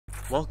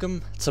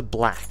Welcome to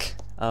Black.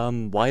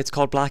 Why it's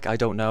called Black, I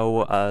don't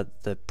know.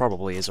 There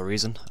probably is a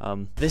reason.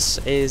 This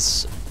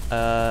is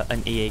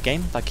an EA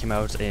game that came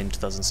out in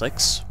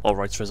 2006, all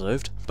rights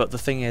reserved. But the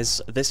thing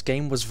is, this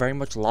game was very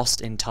much lost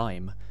in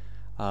time.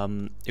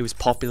 It was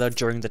popular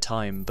during the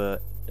time,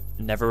 but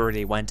never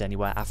really went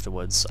anywhere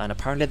afterwards. And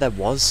apparently there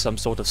was some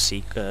sort of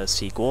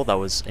sequel that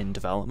was in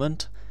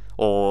development,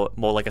 or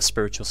more like a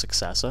spiritual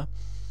successor.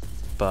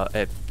 But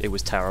it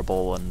was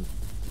terrible and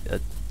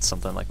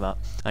something like that.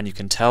 And you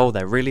can tell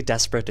they're really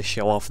desperate to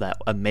show off their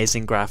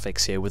amazing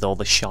graphics here with all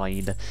the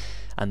shine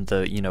and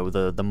the, you know,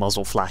 the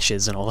muzzle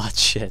flashes and all that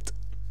shit.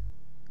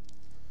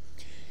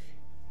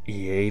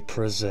 EA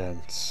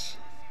presents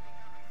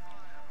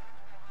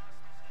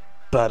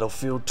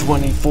Battlefield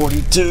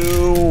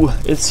 2042!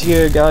 It's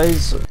here,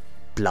 guys!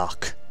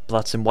 Black.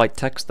 That's in white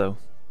text though,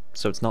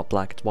 so it's not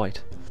black, it's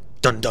white.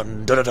 Dun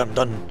dun dun dun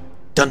dun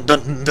dun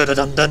dun dun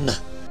dun dun.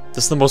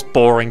 This is the most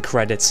boring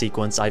credit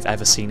sequence I've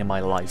ever seen in my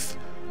life.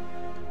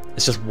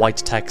 It's just white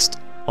text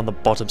on the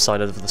bottom side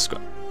of the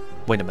screen.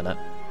 Wait a minute.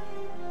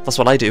 That's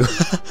what I do.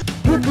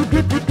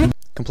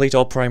 Complete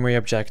all primary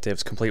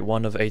objectives. Complete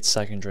 1 of 8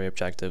 secondary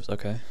objectives.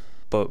 Okay.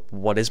 But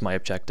what is my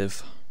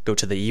objective? Go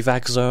to the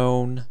evac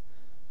zone.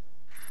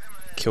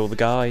 Kill the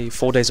guy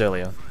 4 days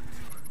earlier.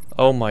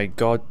 Oh my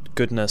god,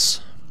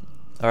 goodness.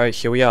 Alright,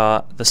 here we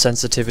are. The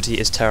sensitivity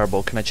is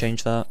terrible. Can I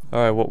change that?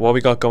 Alright, what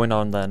we got going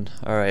on then?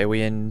 Alright, are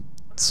we in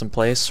some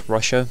place?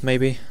 Russia,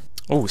 maybe?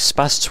 Oh,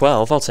 SPAS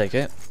 12, I'll take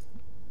it.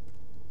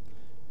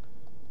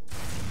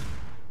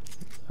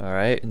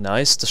 Alright,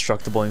 nice.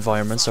 Destructible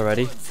environments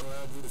already.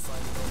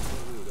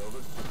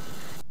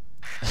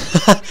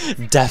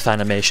 Death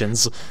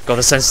animations. God,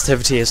 the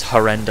sensitivity is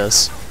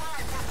horrendous.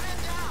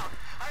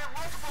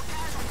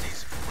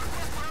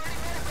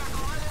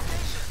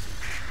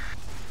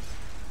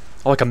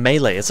 Oh, like a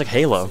melee. It's like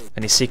Halo.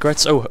 Any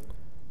secrets? Oh,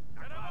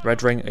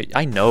 red ring.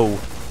 I know.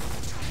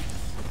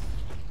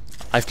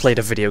 I've played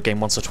a video game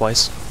once or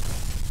twice.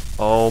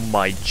 Oh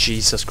my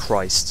Jesus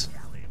Christ.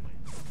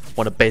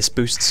 Want to base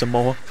boost some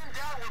more?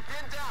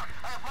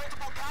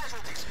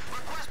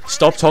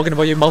 Stop talking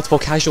about your multiple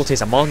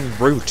casualties. I'm en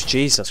route.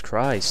 Jesus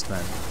Christ,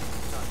 man.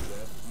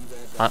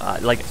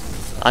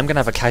 I'm gonna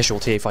have a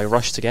casualty if I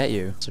rush to get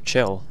you. So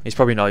chill. He's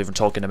probably not even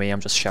talking to me. I'm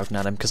just shouting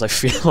at him because I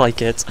feel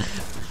like it.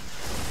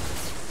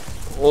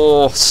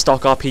 Oh,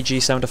 stock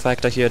RPG sound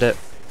effect. I heard it.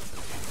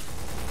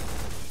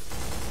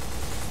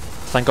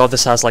 Thank God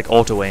this has like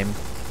auto aim,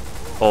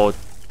 or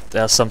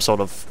there's some sort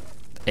of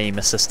aim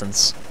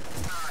assistance.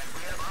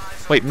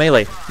 Wait,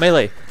 melee,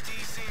 melee.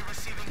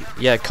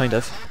 Yeah, kind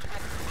of.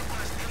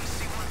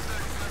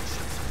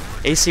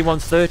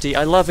 AC-130,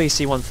 I love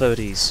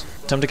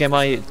AC-130s. Time to get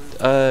my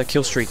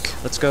kill streak.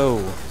 Let's go.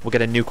 We'll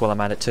get a nuke while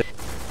I'm at it too.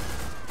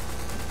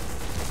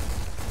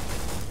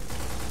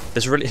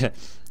 This really...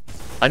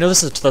 I know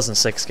this is a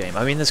 2006 game.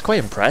 I mean, it's quite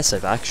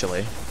impressive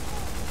actually.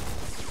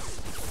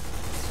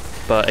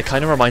 But it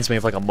kind of reminds me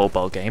of like a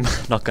mobile game,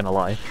 not gonna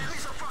lie.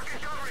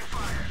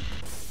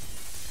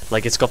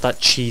 Like, it's got that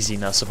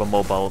cheesiness of a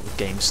mobile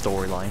game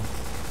storyline.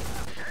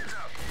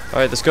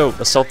 Alright, let's go.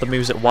 Assault the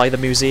museum. Why the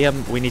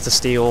museum? We need to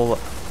steal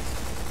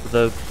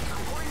the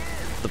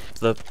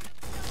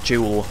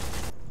jewel.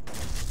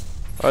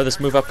 Alright, let's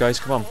move up, guys.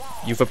 Come on.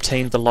 You've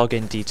obtained the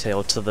login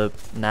detail to the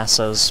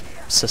NASA's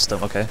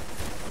system. Okay.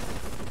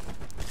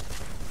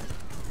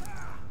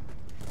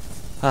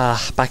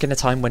 Ah, back in a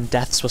time when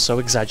deaths were so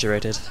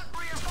exaggerated.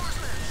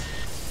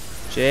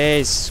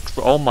 Jeez.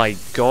 Oh my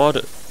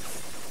god.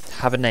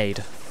 Have a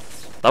nade.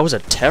 That was a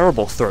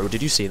terrible throw.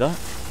 Did you see that?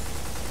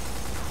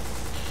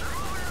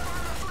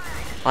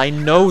 I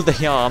know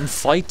they are. I'm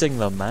fighting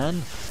them,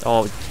 man.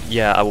 Oh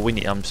yeah. We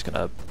need. I'm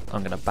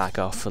gonna back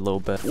off a little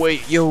bit.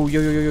 Wait, yo. Wait.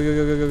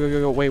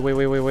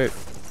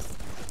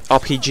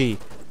 RPG.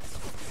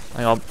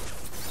 Hang on.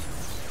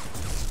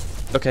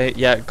 Okay.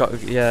 Yeah.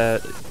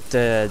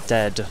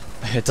 Dead.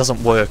 It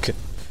doesn't work.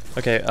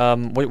 Okay.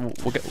 Wait.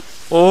 We'll get.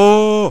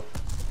 Oh.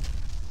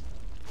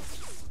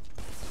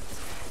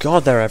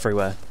 God, they're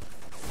everywhere.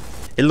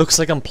 It looks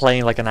like I'm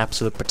playing like an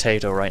absolute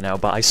potato right now,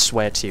 but I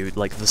swear to you,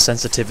 like, the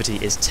sensitivity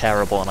is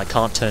terrible and I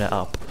can't turn it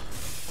up.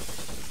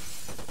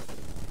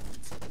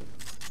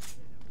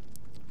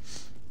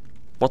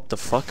 What the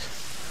fuck?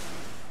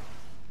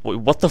 Wait,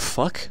 what the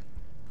fuck?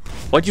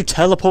 Why'd you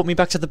teleport me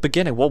back to the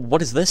beginning?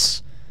 What is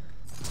this?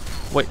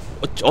 Wait,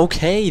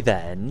 okay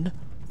then.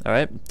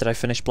 Alright, did I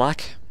finish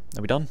Black?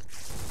 Are we done?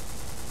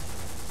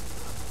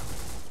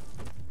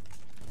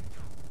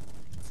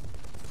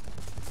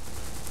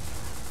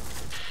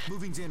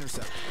 Moving to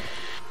intercept.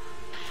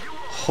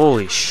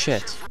 Holy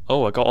shit.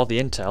 Oh, I got all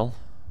the intel.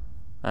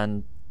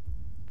 And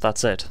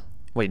that's it.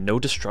 Wait, no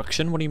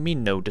destruction? What do you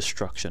mean no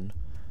destruction?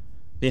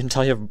 The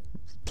entire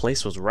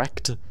place was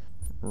wrecked.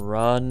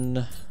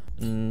 Run.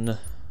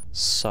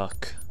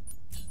 Suck.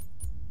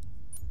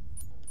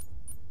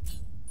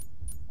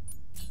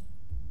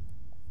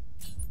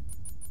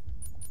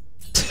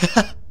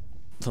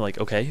 Like,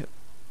 okay,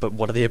 but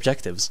what are the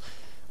objectives?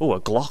 Oh, a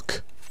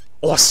Glock.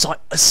 Oh,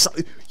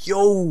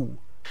 yo!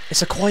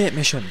 It's a quiet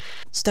mission.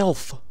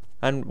 Stealth.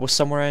 And we're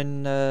somewhere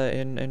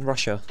in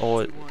Russia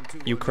or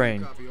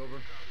Ukraine.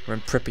 We're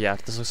in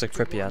Pripyat. This looks like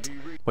Pripyat.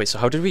 Wait, so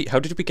how did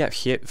we get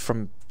here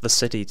from the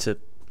city to?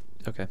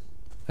 Okay,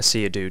 I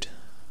see you, dude.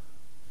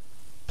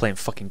 Playing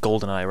fucking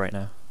GoldenEye right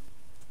now.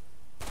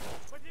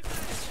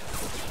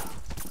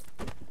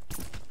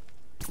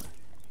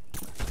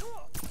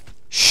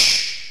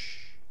 Shh.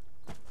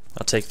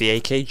 I'll take the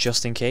AK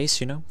just in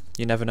case, you know?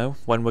 You never know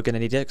when we're gonna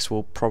need it, 'cause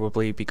we'll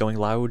probably be going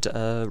loud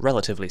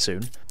relatively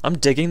soon. I'm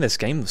digging this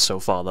game so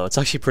far though, it's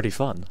actually pretty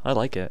fun. I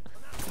like it.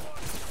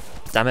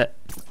 Damn it.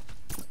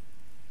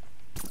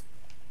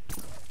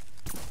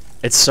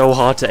 It's so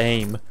hard to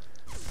aim.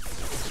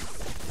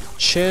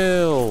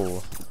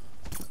 Chill.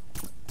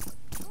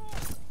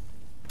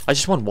 I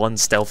just want one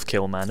stealth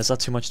kill, man. Is that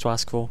too much to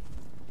ask for?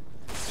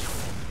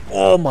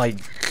 Oh my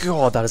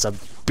god, that is a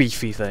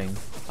beefy thing.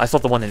 I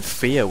thought the one in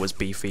Fear was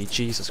beefy.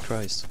 Jesus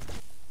Christ.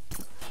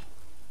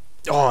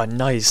 Oh,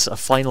 nice.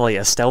 Finally,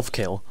 a stealth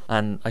kill.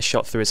 And I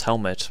shot through his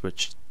helmet,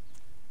 which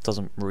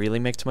doesn't really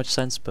make too much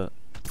sense, but...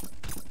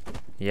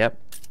 Yep.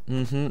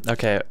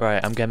 Okay,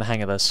 right, I'm getting the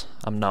hang of this.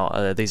 I'm not,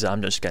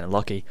 I'm just getting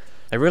lucky.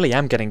 I really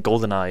am getting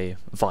GoldenEye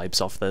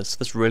vibes off this.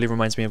 This really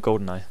reminds me of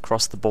GoldenEye.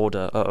 Cross the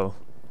border, uh-oh.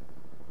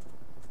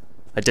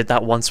 I did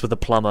that once with a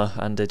plumber,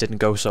 and it didn't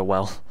go so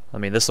well. I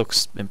mean, this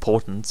looks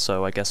important,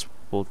 so I guess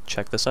we'll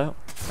check this out.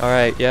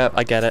 Alright, yeah,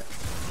 I get it.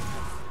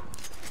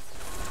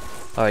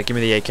 Alright, give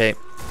me the AK.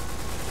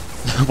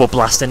 We're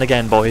blasting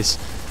again, boys.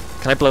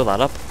 Can I blow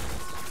that up?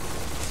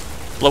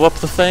 Blow up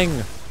the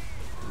thing!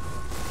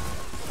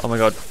 Oh my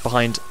god,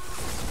 behind.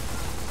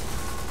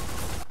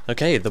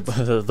 Okay,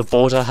 the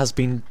border has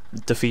been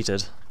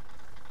defeated.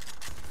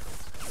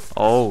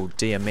 Oh,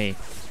 dear me.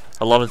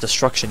 A lot of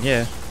destruction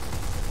here.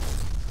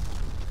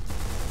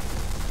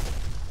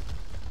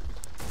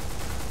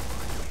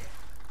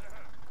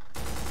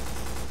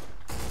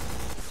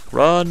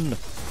 Run!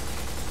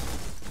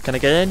 Can I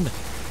get in?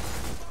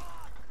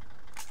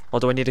 Or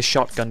do I need a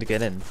shotgun to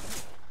get in?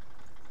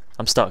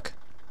 I'm stuck.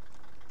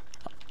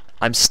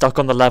 I'm stuck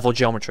on the level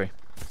geometry.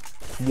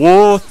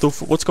 What the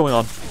what's going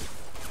on?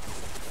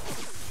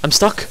 I'm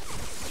stuck.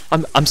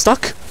 I'm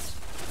stuck.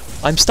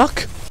 I'm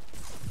stuck.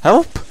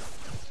 Help!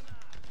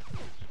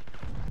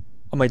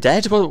 Am I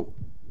dead?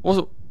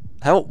 What?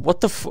 Help!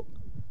 What the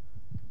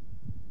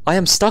I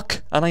am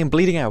stuck and I am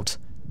bleeding out.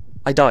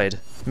 I died.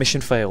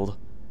 Mission failed.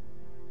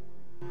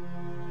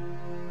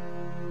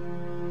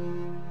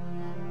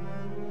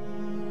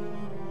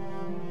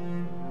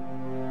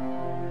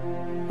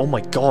 Oh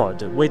my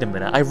god, wait a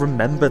minute, I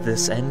remember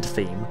this end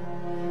theme.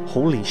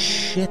 Holy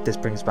shit, this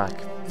brings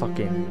back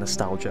fucking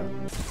nostalgia.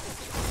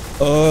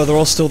 Oh, they're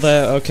all still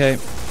there, okay.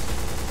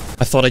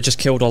 I thought I just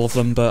killed all of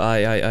them, but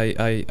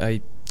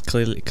I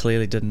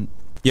clearly didn't.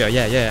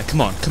 Yeah,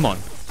 come on.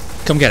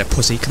 Come get it,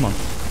 pussy, come on.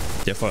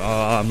 Yeah,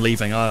 I'm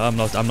leaving, I'm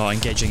not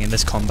engaging in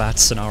this combat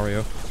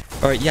scenario.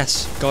 Alright,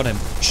 yes, got him.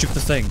 Shoot the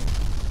thing.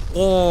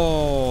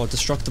 Oh,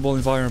 destructible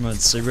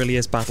environments, it really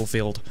is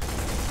Battlefield.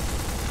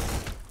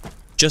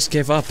 Just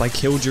give up, I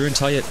killed your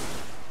entire...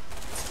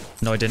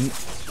 No, I didn't.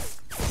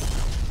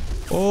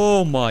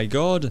 Oh my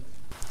god.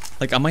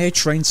 Like, am I a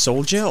trained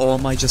soldier, or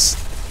am I just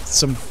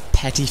some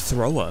petty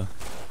thrower?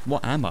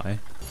 What am I?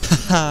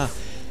 Haha.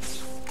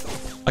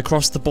 I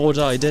crossed the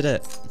border, I did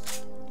it.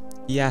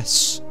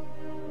 Yes.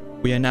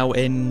 We are now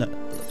in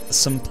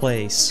some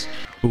place.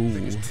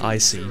 Ooh, I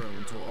see.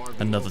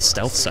 Another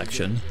stealth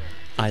section.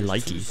 I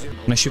like it.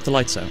 Can I shoot the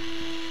lights out?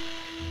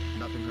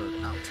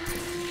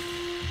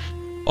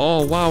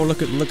 Oh wow,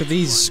 look at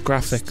these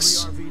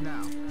graphics.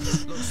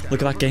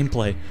 Look at that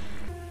gameplay.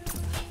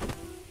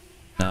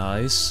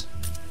 Nice.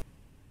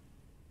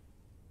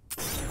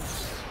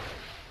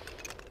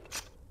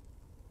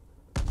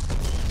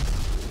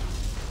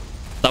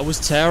 That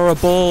was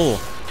terrible.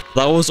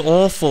 That was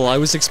awful. I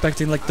was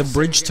expecting like the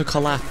bridge to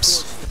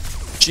collapse.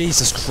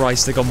 Jesus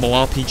Christ, they got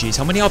more RPGs.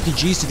 How many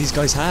RPGs do these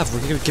guys have? We're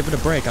gonna give it a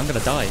break. I'm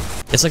gonna die.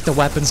 It's like the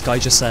weapons guy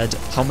just said,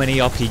 how many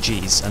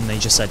RPGs? And they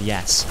just said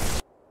yes.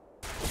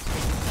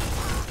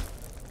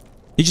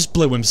 He just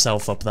blew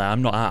himself up there.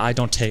 I'm not. I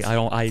don't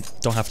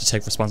have to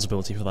take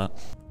responsibility for that.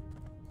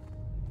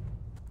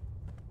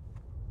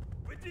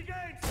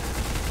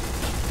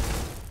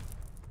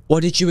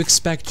 What did you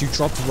expect? You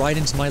dropped right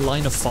into my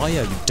line of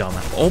fire, you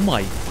dumbass. Oh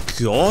my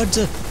god!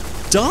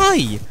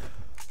 Die!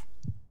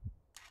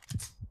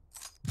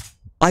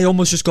 I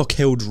almost just got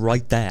killed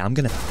right there. I'm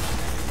gonna.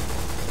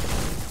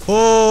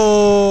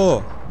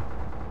 Oh!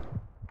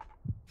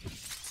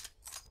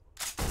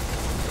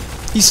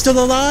 He's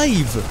still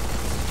alive!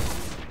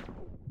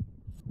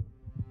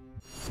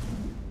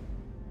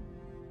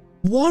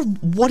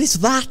 What is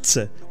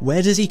that?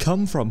 Where does he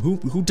come from?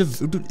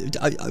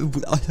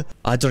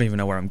 I don't even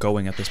know where I'm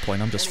going at this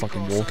point. I'm just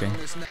fucking walking.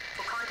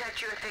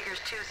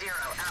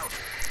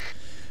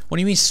 What do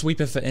you mean sweep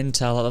it for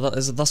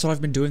intel? That's what I've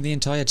been doing the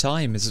entire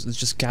time. Is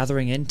just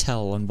gathering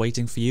intel and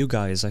waiting for you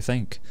guys, I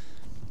think.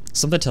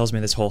 Something tells me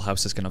this whole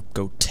house is gonna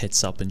go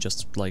tits up in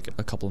just like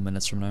a couple of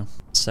minutes from now.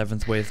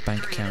 7th wave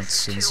bank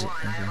accounts.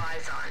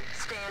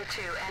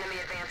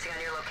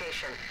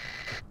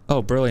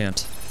 Oh,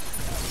 brilliant.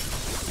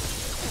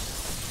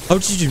 How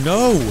did you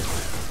know?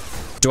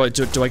 Do I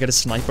get a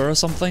sniper or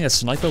something? A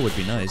sniper would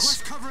be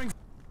nice. Covering.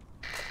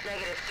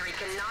 -3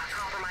 cannot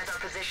compromise our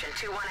position.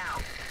 2-1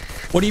 out.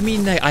 What do you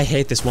mean? I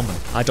hate this woman.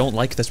 I don't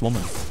like this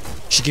woman.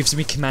 She gives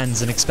me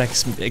commands and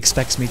expects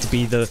me to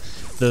be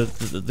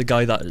the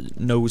guy that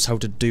knows how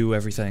to do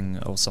everything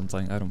or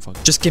something. I don't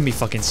fuck. Just give me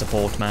fucking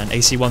support, man.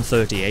 AC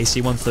 130,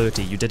 AC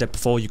 130. You did it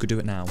before. You could do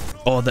it now.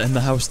 Oh, they're in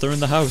the house. They're in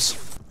the house.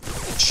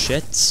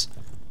 Shit.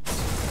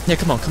 Yeah,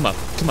 come on, come up,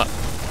 come up.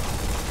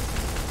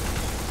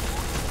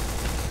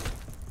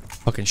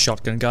 Fucking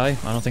shotgun guy.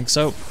 I don't think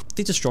so.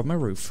 They destroyed my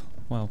roof.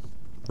 Well,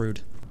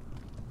 rude.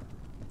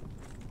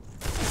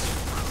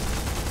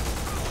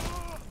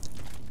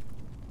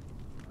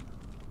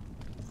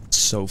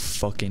 So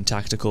fucking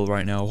tactical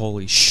right now.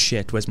 Holy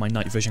shit, where's my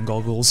night vision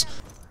goggles?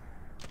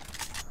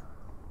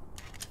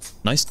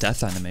 Nice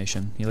death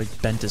animation. He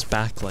like bent his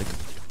back like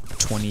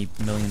 20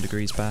 million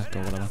degrees back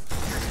or whatever.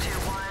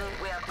 2-1,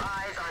 we have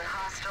eyes on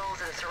hostiles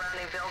and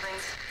surrounding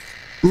buildings.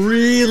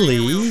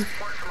 Really?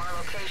 Report from our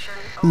location.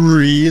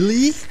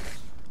 Really?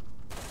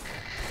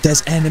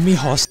 There's enemy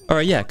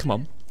Alright, yeah, come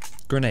on.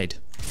 Grenade.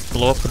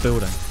 Blow up the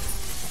building.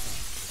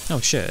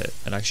 Oh shit,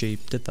 it actually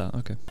did that,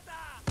 okay.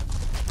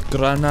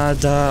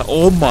 Granada.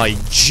 Oh my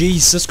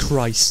Jesus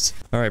Christ.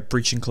 Alright,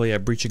 breach and clear,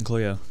 breach and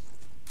clear.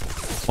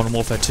 Modern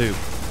Warfare 2.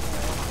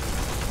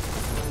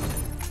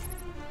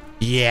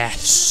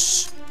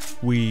 Yes!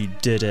 We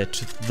did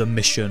it. The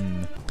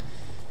mission.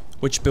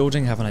 Which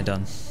building haven't I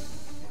done?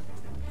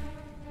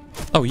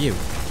 Oh, you.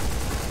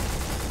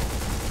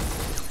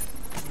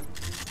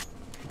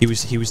 He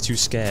was too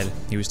scared.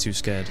 He was too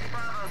scared.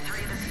 Bravo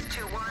 3, this is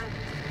 2-1.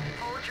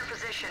 Hold your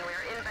position. We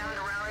are inbound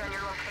to rally on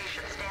your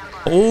location. Stand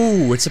by.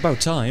 Oh, it's about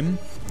time.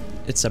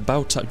 It's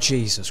about time.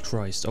 Jesus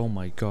Christ. Oh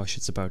my gosh,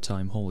 it's about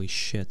time. Holy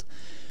shit.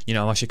 You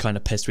know, I'm actually kind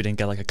of pissed we didn't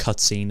get like a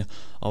cutscene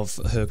of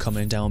her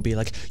coming down and be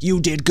like, "You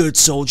did good,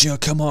 soldier.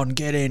 Come on,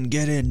 get in,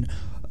 get in."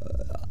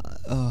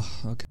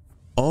 Okay.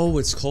 Oh,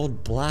 it's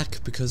called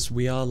Black because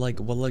we are like,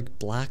 well, like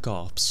Black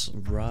Ops.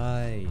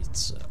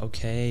 Right.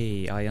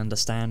 Okay, I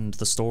understand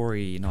the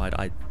story. No,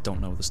 I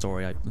don't know the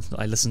story.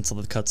 I listened to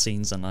the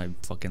cutscenes and I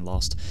fucking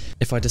lost.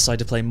 If I decide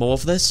to play more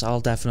of this,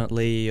 I'll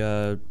definitely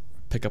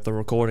pick up the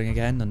recording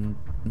again and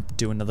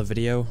do another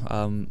video.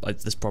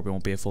 This probably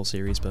won't be a full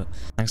series, but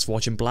thanks for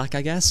watching Black,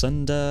 I guess,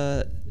 and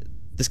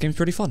this game's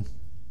pretty fun.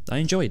 I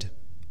enjoyed.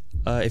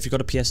 If you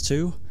got a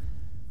PS2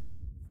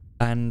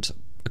 and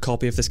a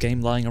copy of this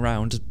game lying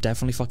around,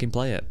 definitely fucking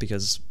play it,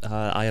 because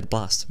I had a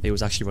blast. It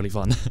was actually really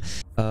fun.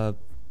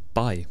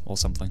 Bye, or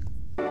something.